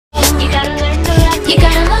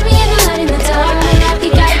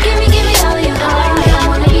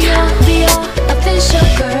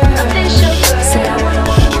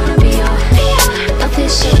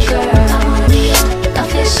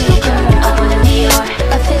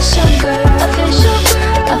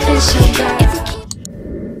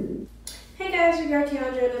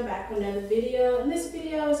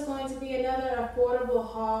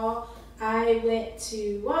haul. I went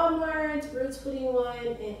to Walmart, Rue 21,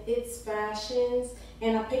 and It's Fashions,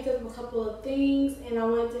 and I picked up a couple of things, and I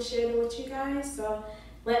wanted to share them with you guys. So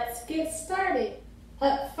let's get started.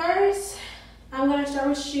 Up first, I'm gonna start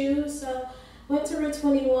with shoes. So went to Rue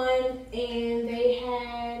 21, and they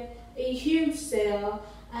had a huge sale.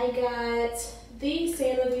 I got these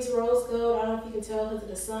sandals, these rose gold. I don't know if you can tell because of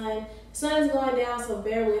the sun. The sun is going down, so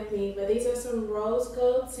bear with me. But these are some rose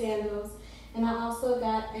gold sandals. And I also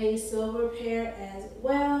got a silver pair as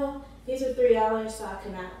well. These are $3, so I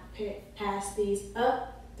cannot pass these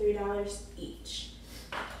up. $3 each.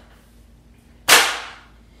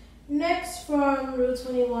 Next from Rue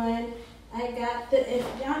 21, I got if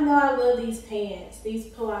y'all know I love these pants, these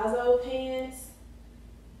palazzo pants.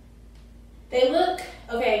 They look,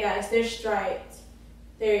 okay guys, they're striped.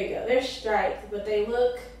 There you go, they're striped, but they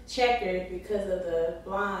look checkered because of the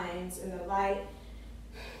blinds and the light.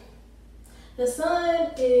 The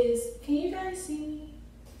sun is, can you guys see me?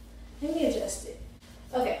 Let me adjust it.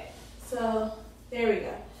 Okay, so there we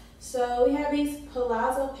go. So we have these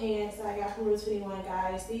palazzo pants that I got from Rue 21,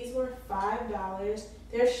 guys. These were $5.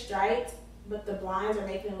 They're striped, but the blinds are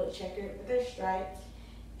making it look checkered, but they're striped.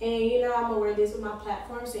 And you know I'm gonna wear these with my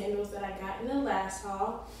platform sandals that I got in the last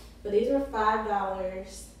haul. But these were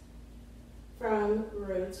 $5 from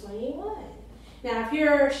Rue 21. Now if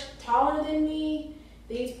you're taller than me,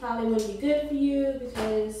 these probably wouldn't be good for you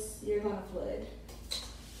because you're gonna flood.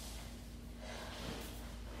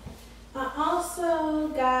 I also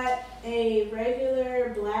got a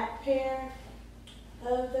regular black pair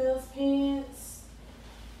of those pants,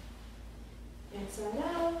 inside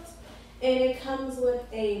out. And it comes with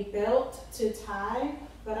a belt to tie,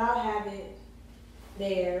 but I'll have it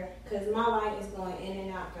there because my light is going in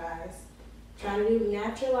and out, guys. I'm trying to do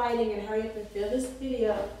natural lighting and hurry up and film this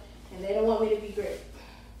video, and they don't want me to be great.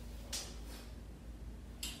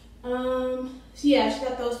 So yeah, she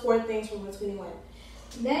got those 4 things from Rue 21.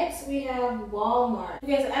 Next, we have Walmart.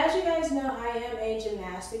 Okay, so as you guys know, I am a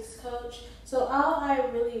gymnastics coach, so all I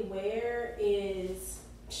really wear is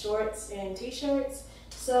shorts and t-shirts.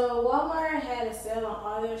 So Walmart had a sale on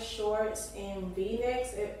all their shorts and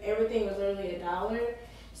V-necks. Everything was literally $1.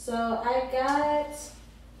 So I got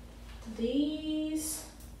these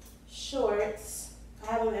shorts.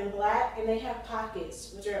 I have them in black and they have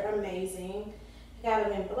pockets, which are amazing. I got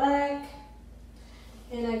them in black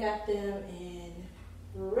and I got them in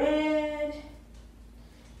red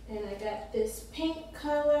and I got this pink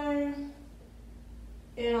color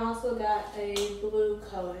and I also got a blue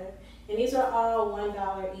color. And these are all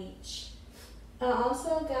 $1 each. I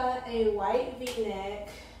also got a white V-neck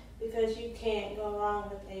because you can't go wrong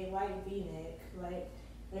with a white V-neck. Like,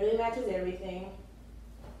 literally matches everything.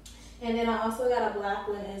 And then I also got a black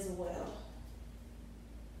one as well.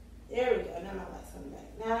 There we go. Now my light's coming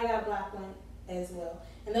back. Now I got a black one as well.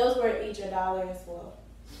 And those were each $1 as well.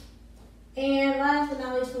 And last but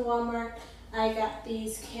not least from Walmart, I got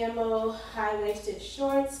these camo high-waisted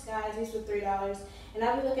shorts. Guys, these were $3. And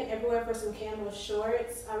I've been looking everywhere for some camo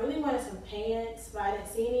shorts. I really wanted some pants, but I didn't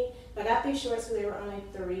see any. But I got these shorts because they were only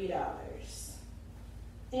 $3.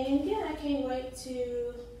 And yeah, I can't wait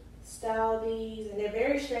to style these. And they're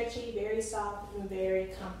very stretchy, very soft, and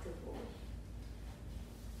very comfortable.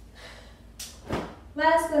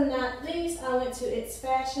 Last but not least, I went to It's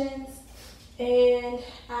Fashions. And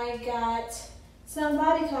I got some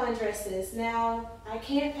bodycon dresses. Now, I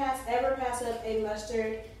can't ever pass up a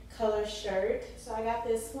mustard color shirt. So I got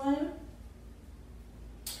this one.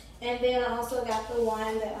 And then I also got the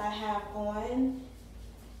one that I have on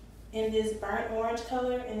in this burnt orange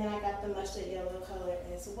color. And then I got the mustard yellow color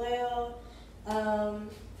as well. I'm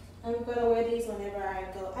going to wear these whenever I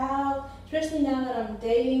go out. Especially now that I'm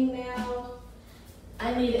dating now.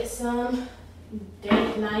 I needed some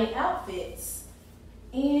date night outfits.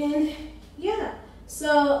 And yeah.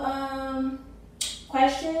 So,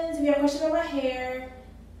 questions. If you have questions about my hair,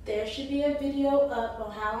 there should be a video up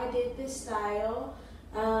on how I did this style.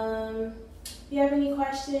 If you have any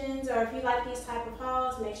questions or if you like these type of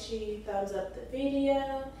hauls, make sure you thumbs up the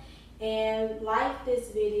video and like this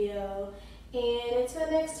video. And until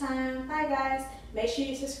next time, bye guys. Make sure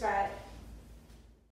you subscribe.